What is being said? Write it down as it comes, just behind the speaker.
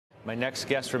My next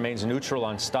guest remains neutral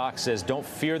on stocks, says don't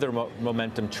fear the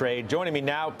momentum trade. Joining me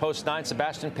now, Post 9,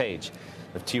 Sebastien Page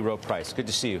of Rowe Price. Good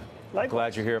to see you. Likewise.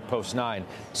 Glad you're here at Post 9.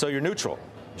 So you're neutral.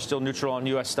 You're still neutral on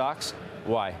U.S. stocks?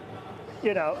 Why?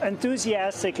 You know,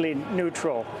 enthusiastically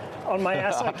neutral. On my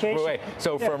asset allocation. Wait,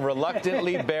 so from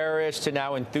reluctantly bearish to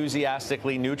now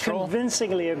enthusiastically neutral?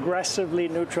 Convincingly, aggressively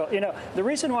neutral. You know, the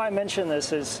reason why I mention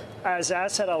this is, as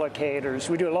asset allocators,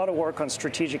 we do a lot of work on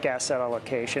strategic asset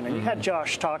allocation. And you had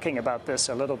Josh talking about this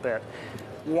a little bit.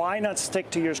 Why not stick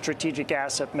to your strategic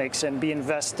asset mix and be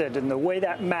invested in the way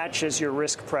that matches your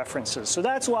risk preferences? So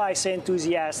that's why I say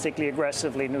enthusiastically,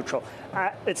 aggressively neutral.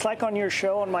 It's like on your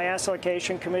show, on my asset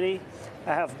allocation committee,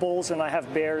 I have bulls and I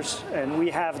have bears, and we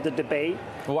have the debate.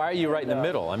 Why are you right in the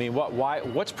middle? I mean,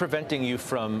 what's preventing you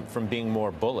from being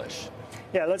more bullish?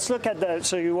 Yeah, let's look at the,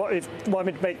 so you want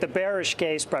me to make the bearish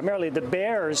case, primarily the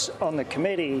bears on the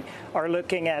committee are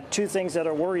looking at two things that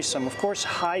are worrisome. Of course,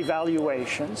 high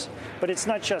valuations, but it's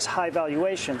not just high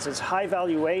valuations, it's high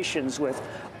valuations with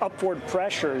upward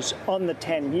pressures on the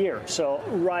 10-year, so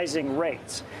rising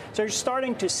rates. So you're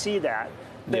starting to see that.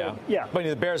 Yeah. But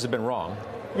the bears have been wrong.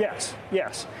 Yes,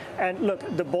 yes. And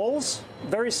look, the bulls,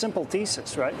 very simple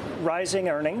thesis, right? Rising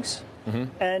earnings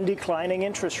and declining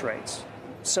interest rates.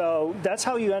 So that's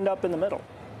how you end up in the middle.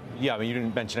 Yeah, I mean, you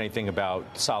didn't mention anything about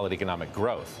solid economic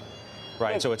growth,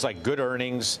 right? So it's like good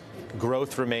earnings,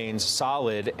 growth remains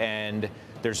solid, and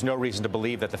there's no reason to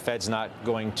believe that the Fed's not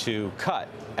going to cut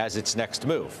as its next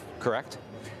move, correct?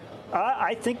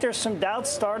 I think there's some doubts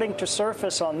starting to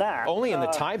surface on that. Only in the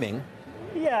timing.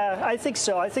 Yeah, I think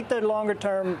so. I think the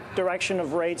longer-term direction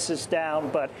of rates is down,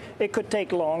 but it could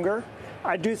take longer.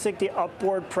 I do think the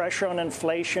upward pressure on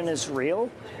inflation is real,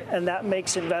 and that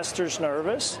makes investors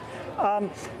nervous.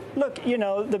 Look, you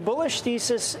know, the bullish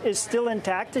thesis is still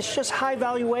intact. It's just high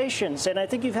valuations. And I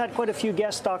think you've had quite a few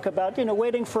guests talk about, you know,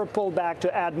 waiting for a pullback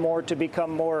to add more to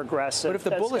become more aggressive. But if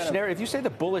the bullish narrative, if you say the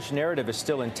bullish narrative is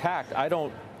still intact, I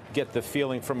don't get the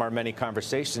feeling from our many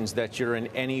conversations that you're in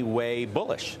any way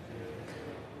bullish.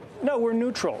 No, we're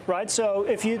neutral, right? So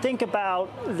if you think about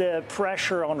the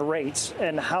pressure on rates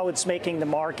and how it's making the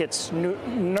markets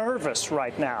nervous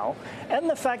right now, and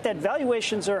the fact that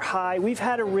valuations are high, we've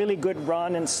had a really good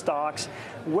run in stocks.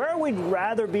 Where we'd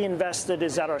rather be invested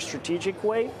is at our strategic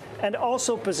weight and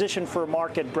also position for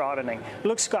market broadening.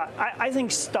 Look, Scott, I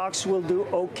think stocks will do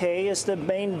okay as the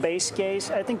main base case.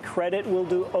 I think credit will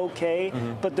do okay,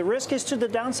 but the risk is to the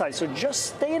downside. So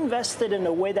just stay invested in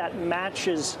a way that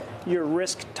matches your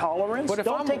risk tolerance. But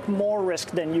don't take more risk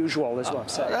than usual, is what I'm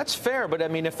saying. That's fair, but I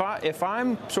mean, if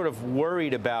I'm sort of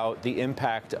worried about the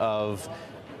impact of,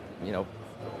 you know,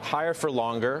 higher for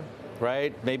longer,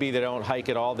 right? Maybe they don't hike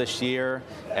at all this year,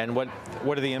 and what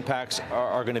are the impacts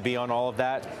are going to be on all of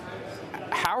that?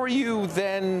 How are you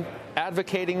then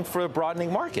advocating for a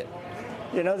broadening market?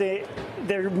 You know,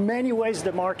 there are many ways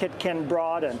the market can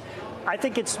broaden. I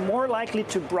think it's more likely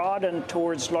to broaden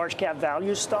towards large cap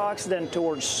value stocks than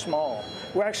towards small.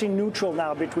 We're actually neutral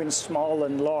now between small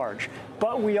and large,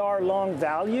 but we are long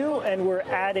value and we're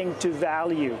adding to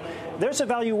value. There's a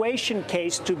valuation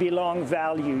case to be long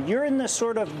value. You're in the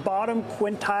sort of bottom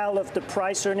quintile of the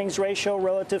price earnings ratio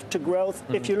relative to growth.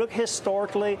 If you look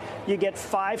historically, you get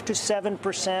 5 to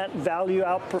 7% value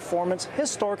outperformance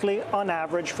historically on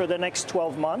average for the next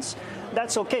 12 months.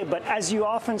 That's okay, but as you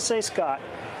often say, Scott,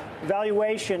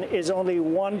 valuation is only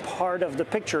one part of the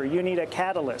picture. You need a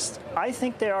catalyst. I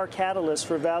think there are catalysts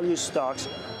for value stocks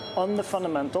on the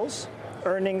fundamentals,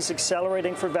 earnings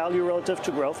accelerating for value relative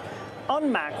to growth,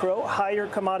 on macro, higher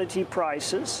commodity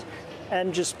prices,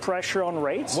 and just pressure on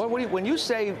rates. When you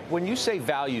say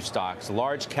value stocks,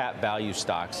 large cap value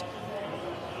stocks,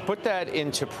 put that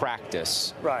into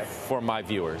practice for my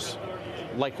viewers.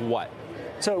 Like what?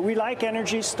 So we like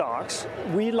energy stocks.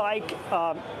 We like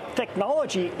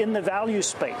technology in the value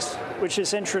space, which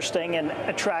is interesting and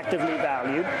attractively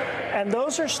valued. And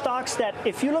those are stocks that,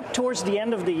 if you look towards the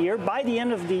end of the year, by the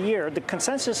end of the year, the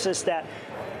consensus is that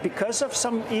because of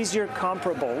some easier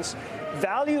comparables,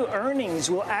 value earnings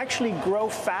will actually grow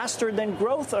faster than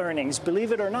growth earnings,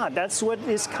 believe it or not. That's what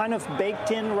is kind of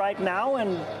baked in right now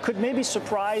and could maybe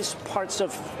surprise parts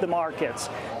of the markets.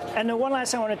 And the one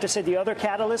last thing I wanted to say, the other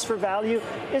catalyst for value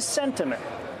is sentiment.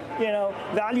 You know,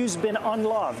 value's been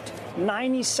unloved.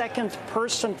 92nd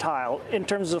percentile in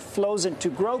terms of flows into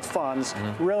growth funds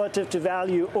relative to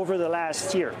value over the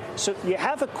last year. So you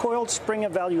have a coiled spring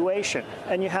of valuation,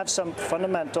 and you have some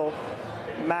fundamental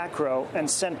macro and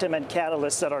sentiment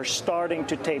catalysts that are starting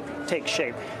to take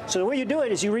shape. So the way you do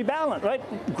it is you rebalance,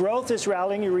 right? Growth is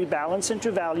rallying, you rebalance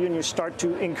into value, and you start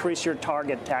to increase your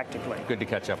target tactically. Good to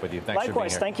catch up with you. Thanks Likewise, for being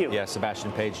here. Thank you. Yeah,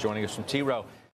 Sebastien Page joining us from Rowe.